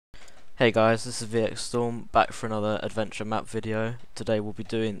Hey guys, this is vxstorm back for another adventure map video. Today we'll be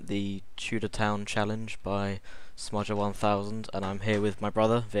doing the Tudor Town challenge by Smudger 1000 and I'm here with my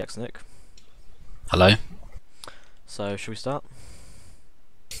brother vxnick. Hello. So should we start?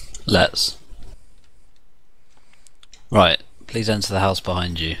 Let's. Right, please enter the house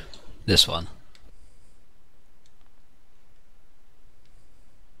behind you. This one.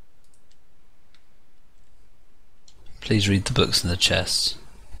 Please read the books in the chests.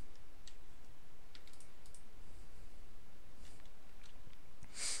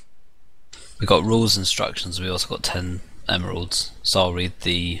 We got rules instructions, we also got 10 emeralds, so I'll read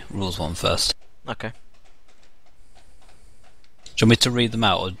the rules one first. Okay. Do you want me to read them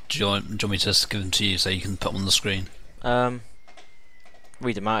out, or do you want me to just give them to you so you can put them on the screen?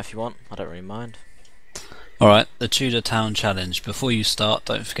 Read them out if you want, I don't really mind. Alright, the Tudor Town Challenge. Before you start,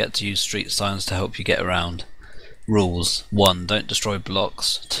 don't forget to use street signs to help you get around. Rules: 1. Don't destroy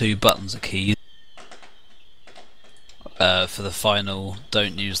blocks. 2. Buttons are keys. For the final,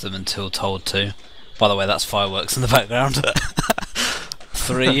 don't use them until told to. By the way, that's fireworks in the background.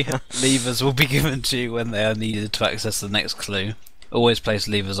 3. Levers will be given to you when they are needed to access the next clue. Always place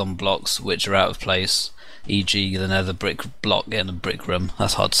levers on blocks which are out of place, e.g. the nether brick block in a brick room.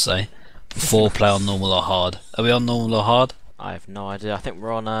 That's hard to say. 4. Play on normal or hard. Are we on normal or hard? I have no idea, I think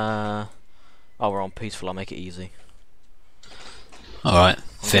we're on we're on peaceful, I'll make it easy. Alright,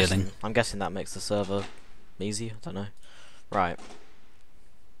 feeling. I'm guessing that makes the server easy, I don't know. Right.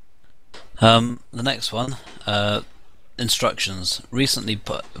 The next one, instructions. Recently,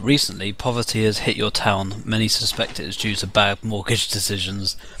 poverty has hit your town. Many suspect it is due to bad mortgage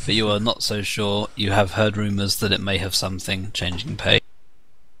decisions, but you are not so sure. You have heard rumours that it may have something, changing page,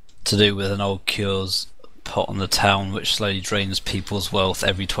 to do with an old cures pot on the town which slowly drains people's wealth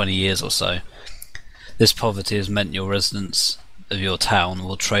every 20 years or so. This poverty has meant your residents of your town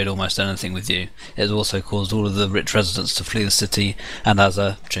will trade almost anything with you. It has also caused all of the rich residents to flee the city, and as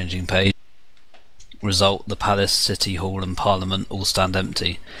a changing page result, the palace, city hall and parliament all stand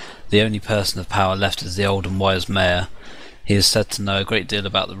empty. The only person of power left is the old and wise mayor. He is said to know a great deal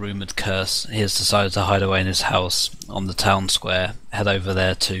about the rumoured curse. He has decided to hide away in his house on the town square. Head over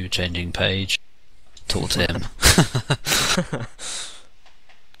there to changing page. Talk to him.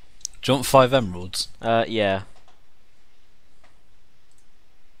 Do you want 5 emeralds? Yeah.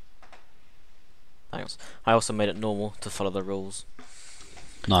 Thanks. I also made it normal to follow the rules.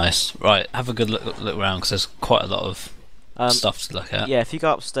 Nice. Right, have a good look around because there's quite a lot of stuff to look at. Yeah, if you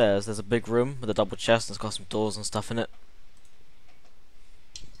go upstairs, there's a big room with a double chest and it's got some doors and stuff in it.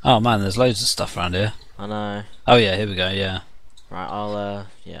 Oh man, there's loads of stuff around here. I know. Oh yeah, here we go, yeah. Right,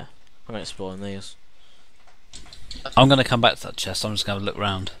 yeah. I'm gonna explore these. I'm gonna come back to that chest, I'm just gonna look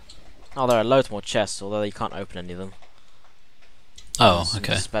around. Oh, there are loads more chests, although you can't open any of them. Oh, Some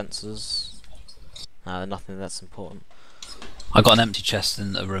okay. dispensers. Nothing that's important. I got an empty chest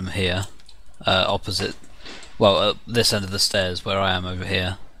in a room here, opposite, well, this end of the stairs where I am over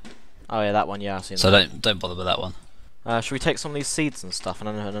here. Oh yeah, that one, yeah, I've seen so that. So don't bother with that one. Should we take some of these seeds and stuff, and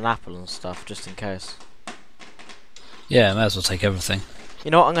an apple and stuff, just in case? Yeah, may as well take everything.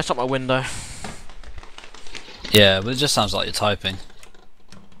 You know what, I'm gonna shut my window. Yeah, but it just sounds like you're typing.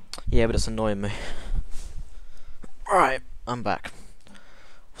 Yeah, but it's annoying me. Right, I'm back.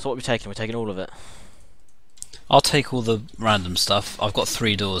 So what are we taking? We're taking all of it. I'll take all the random stuff. I've got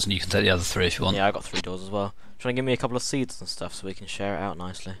 3 doors and you can take the other 3 if you want. Yeah, I got 3 doors as well. Do you want to give me a couple of seeds and stuff so we can share it out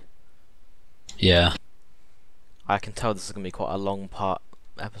nicely? Yeah. I can tell this is going to be quite a long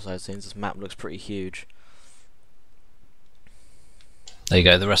episode since this map looks pretty huge. There you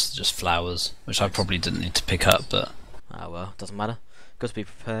go, the rest are just flowers, which I probably didn't need to pick up, but... Ah well, doesn't matter. Good to be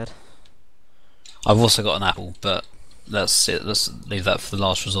prepared. I've also got an apple, but let's leave that for the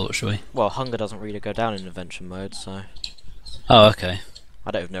last resort, shall we? Well, hunger doesn't really go down in adventure mode, so... Oh, okay.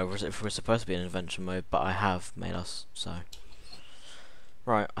 I don't even know if we're supposed to be in adventure mode, but I have made us, so...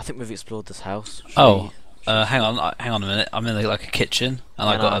 Right, I think we've explored this house. Hang on a minute. I'm in like a kitchen, and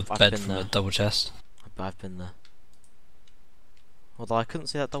Yeah, I got a bed from a double chest. I've been there. Although I couldn't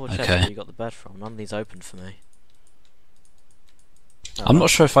see that double chest Okay. where you got the bed from. None of these opened for me. Oh, I'm not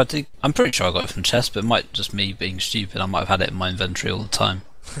sure if I did. I'm pretty sure I got it from chest, but it might just me being stupid. I might have had it in my inventory all the time,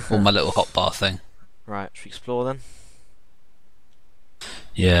 or my little hotbar thing. Right, should we explore then?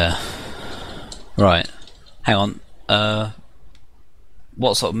 Yeah. Right. Hang on.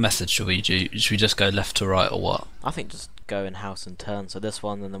 What sort of method should we do? Should we just go left to right or what? I think just go in house and turn. So this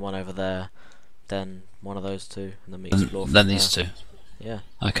one, then the one over there, then one of those two, and then we explore. Then these two. Yeah.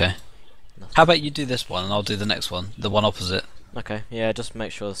 Okay. How about you do this one and I'll do the next one, the one opposite. Okay. Yeah, just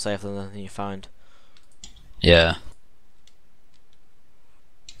make sure it's safer than anything you find. Yeah.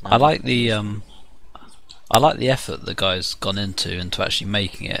 I like the I like the effort the guy's gone into actually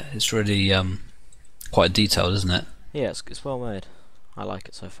making it. It's really quite detailed, isn't it? Yeah, it's well made. I like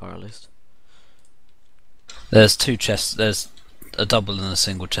it so far, at least. There's two chests. There's a double and a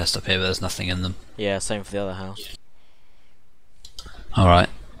single chest up here, but there's nothing in them. Yeah, same for the other house. All right.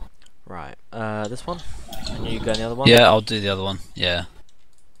 Right. This one. And you go in the other one. Yeah, I'll do the other one. Yeah.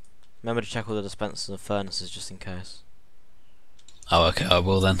 Remember to check all the dispensers and furnaces just in case. Oh, okay. I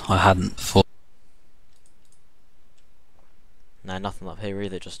will then. I hadn't before. No, nothing up here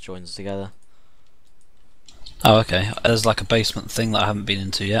either. It just joins together. Oh, okay. There's like a basement thing that I haven't been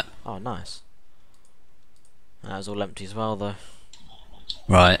into yet. Oh, nice. That was all empty as well, though.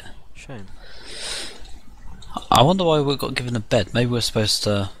 Right. Shame. I wonder why we got given a bed. Maybe we're supposed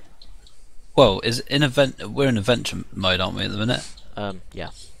to. Well, we're in adventure mode, aren't we, at the minute? Yeah.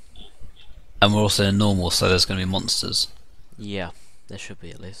 And we're also in normal, so there's going to be monsters. Yeah, there should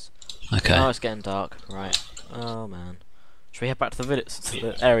be at least. Okay. Oh, it's getting dark. Right. Oh man. Should we head back to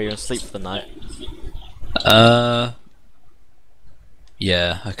the area and sleep for the night?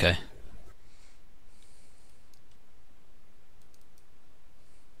 Yeah. Okay.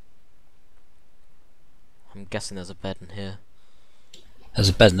 I'm guessing there's a bed in here. There's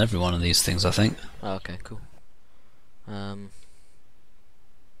a bed in every one of these things, I think. Oh, okay, cool.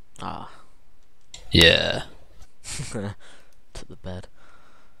 Yeah. To the bed.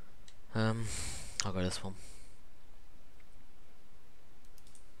 I'll go this one.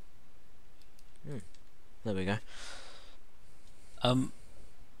 There we go.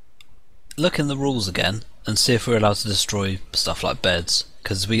 Look in the rules again and see if we're allowed to destroy stuff like beds,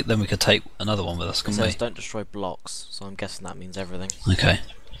 because then we could take another one with us, It couldn't we? says don't destroy blocks, so I'm guessing that means everything. Okay.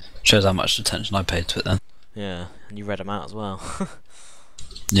 Shows how much attention I paid to it then. Yeah, and you read them out as well.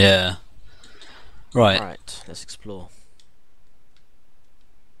 Yeah. Right. Right, let's explore.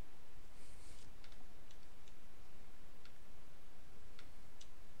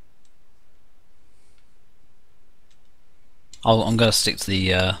 I'm going to stick to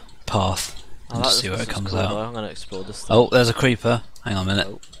the path and just see where it comes cool, out. though. I'm going to explore this thing. Oh, there's a creeper. Hang on a minute.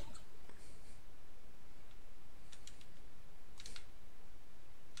 Oh.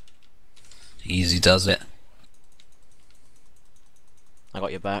 Easy does it. I got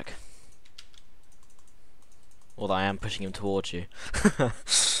your back. Although I am pushing him towards you.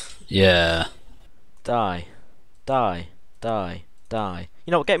 Yeah. Die. Die. Die. Die.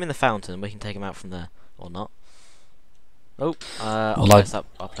 You know what, get him in the fountain and we can take him out from there. Or not. Oh, I'll place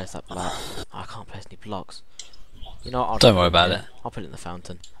that block. Oh, I can't place any blocks. You know what, Don't worry about it. I'll put it in the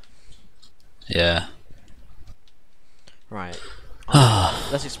fountain. Yeah. Right.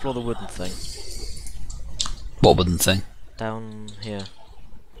 Let's explore the wooden thing. What wooden thing? Down here.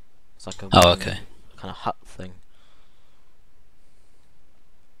 It's like a okay. kind of hut thing.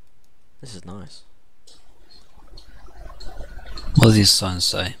 This is nice. What do these signs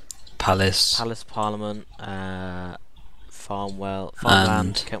say? Palace. Palace, Parliament,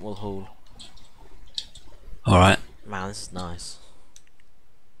 Farmland, Kentwell Hall. Alright. Man, this is nice.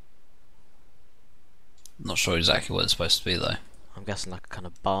 Not sure exactly what it's supposed to be though. I'm guessing like a kind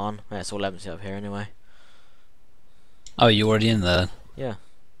of barn. Yeah, it's all empty up here anyway. Oh, you're already in there? Yeah.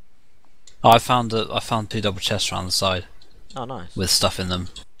 Oh, I found 2 double chests around the side. Oh, nice. With stuff in them.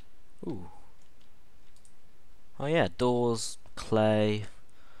 Ooh. Oh yeah, doors, clay,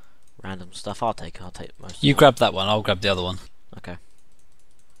 random stuff. I'll take most. You grab that one, I'll grab the other one. Okay.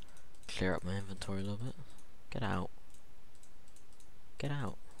 Clear up my inventory a little bit. Get out. Get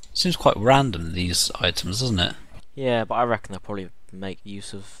out. Seems quite random, these items, doesn't it? Yeah, but I reckon they'll probably make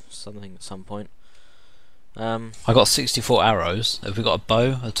use of something at some point. I got 64 arrows. Have we got a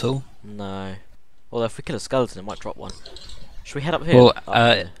bow at all? No. Although if we kill a skeleton, it might drop one. Should we head up here? Well,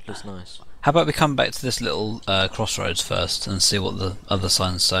 up here. Looks nice. How about we come back to this little crossroads first and see what the other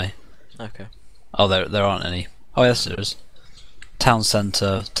signs say? Okay. Oh, there aren't any. Oh, yes, there is. Town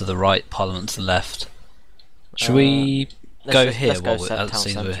centre to the right, Parliament to the left. Should we go here while we're at the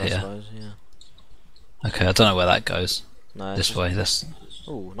scene over here? Suppose, yeah. Okay, I don't know where that goes. No, This way. This.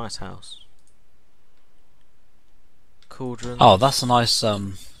 Ooh, nice house. Cauldron. Oh, that's a nice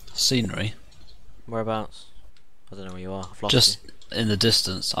scenery. Whereabouts? I don't know where you are. I've lost Just you. in the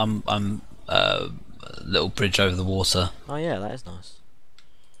distance. I'm a little bridge over the water. Oh yeah, that is nice.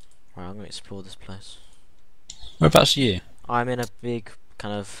 Right, I'm going to explore this place. Whereabouts are you? I'm in a big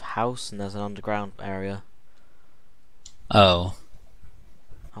kind of house and there's an underground area. Oh.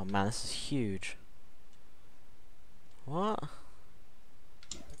 Oh man, this is huge. What?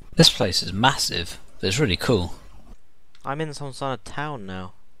 This place is massive, but it's really cool. I'm in some sort of town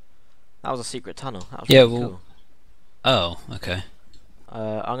now. That was a secret tunnel. That was Yeah, really well. cool. Oh, okay.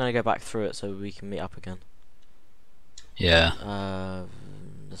 I'm gonna go back through it so we can meet up again. Yeah.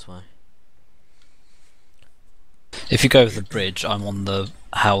 This way. If you go over the bridge, I'm on the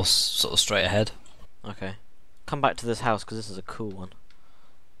house sort of straight ahead. Okay. Come back to this house because this is a cool one.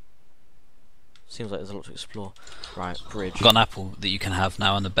 Seems like there's a lot to explore. Right, bridge. I've got an apple that you can have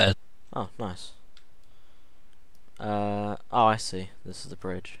now and a bed. Oh, nice. Oh, I see. This is the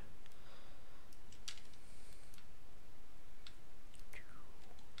bridge.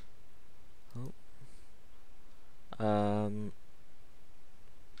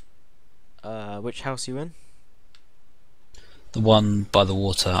 Which house are you in? The one by the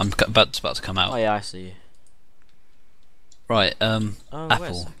water. I'm about to come out. Oh yeah, I see you. Right, Oh, wait a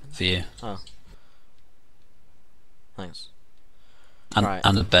apple second. for you. Oh. Thanks. And, Right.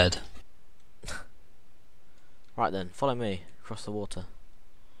 and a bed. Right then, follow me across the water.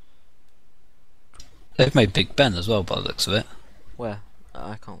 They've made Big Ben as well by the looks of it. Where?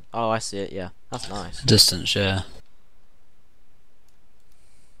 I can't. Oh, I see it. Yeah, that's nice. Distance, yeah.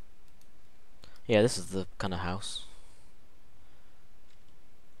 Yeah, this is the kind of house.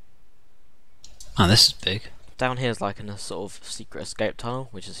 Man, this is big. Down here is like in a sort of secret escape tunnel,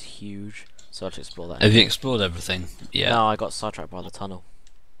 which is huge. So I'll explore that. Have you explored everything? Yeah. No, I got sidetracked by the tunnel.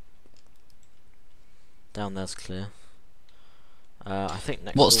 Down there's clear. I think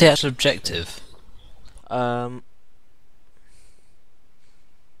next. What's the actual objective?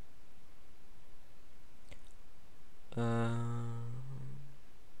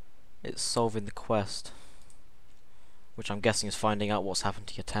 It's solving the quest, which I'm guessing is finding out what's happened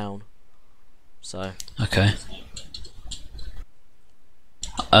to your town. So. Okay.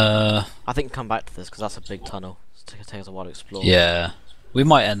 I think come back to this because that's a big tunnel. It's gonna take us a while to explore. Yeah. We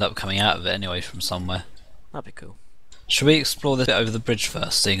might end up coming out of it anyway from somewhere. That'd be cool. Should we explore this bit over the bridge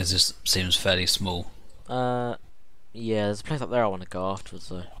first, seeing as this seems fairly small? Yeah, there's a place up there I want to go afterwards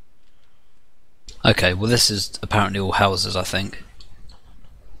though. Okay, well this is apparently all houses, I think.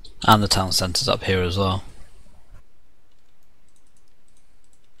 And the town centre's up here as well.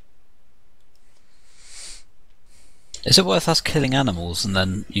 Is it worth us killing animals and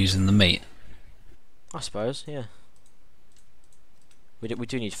then using the meat? I suppose, yeah. We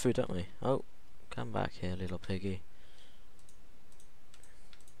do need food, don't we? Oh, come back here, little piggy.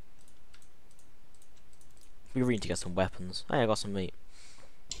 We really need to get some weapons. Hey, I got some meat.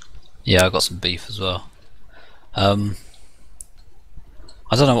 Yeah, I got some beef as well. I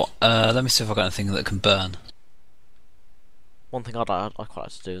don't know what. Let me see if I got anything that can burn. One thing I'd quite like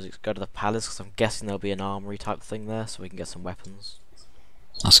to do is go to the palace because I'm guessing there'll be an armory type thing there, so we can get some weapons.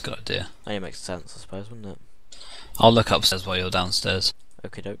 That's a good idea. Only makes sense, I suppose, wouldn't it? I'll look upstairs while you're downstairs.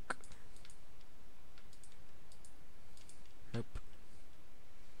 Okie doke. Nope.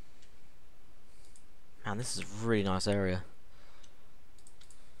 Man, this is a really nice area.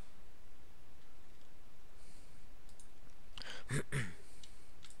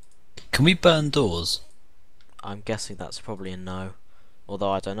 Can we burn doors? I'm guessing that's probably a no.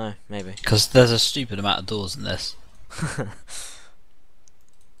 Although I don't know, maybe. Because there's a stupid amount of doors in this.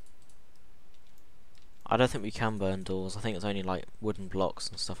 I don't think we can burn doors. I think it's only like wooden blocks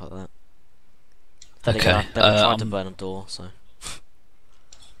and stuff like that. Then Okay. again, I've never tried to burn a door, so.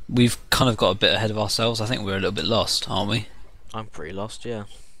 We've kind of got a bit ahead of ourselves. I think we're a little bit lost, aren't we? I'm pretty lost, yeah.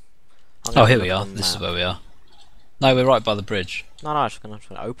 Oh, here we are. This is where we are. No, we're right by the bridge. No, I'm just gonna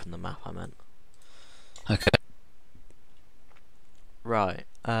open the map, I meant. Okay. Right,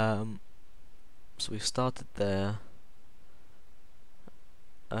 so we've started there.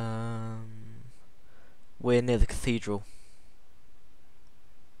 We're near the cathedral.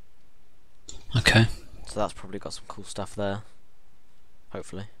 Okay. So that's probably got some cool stuff there.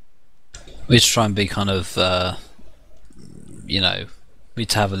 Hopefully. We need to try and be kind of, you know, we need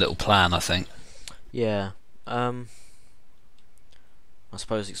to have a little plan, I think. Yeah. I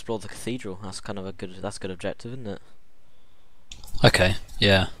suppose explore the cathedral. That's kind of a good objective, isn't it? Okay,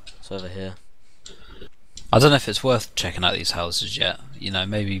 yeah. It's over here. I don't know if it's worth checking out these houses yet. You know,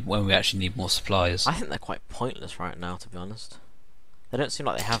 maybe when we actually need more supplies. I think they're quite pointless right now, to be honest. They don't seem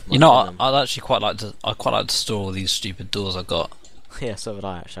like they have much You know, in them. I'd actually quite like to. I'd quite like to store all these stupid doors I got. Yeah, so would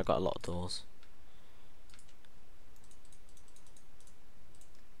I actually. I've got a lot of doors.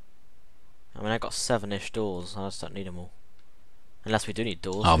 I mean, I got 7-ish doors. I just don't need them all. Unless we do need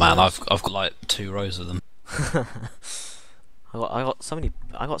doors. Oh man, I've got like 2 rows of them. I got so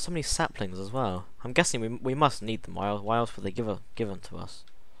many saplings as well. I'm guessing we must need them. Why else would they give them to us?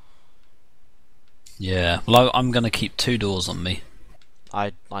 Yeah. Well, I'm gonna keep 2 doors on me.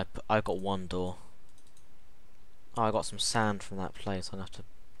 I got 1 door. Oh, I got some sand from that place. I'm gonna have to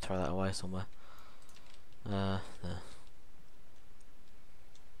throw that away somewhere. There.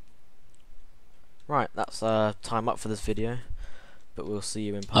 Right, that's time up for this video, but we'll see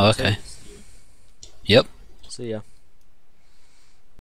you in part 2. Okay. Yep. See ya.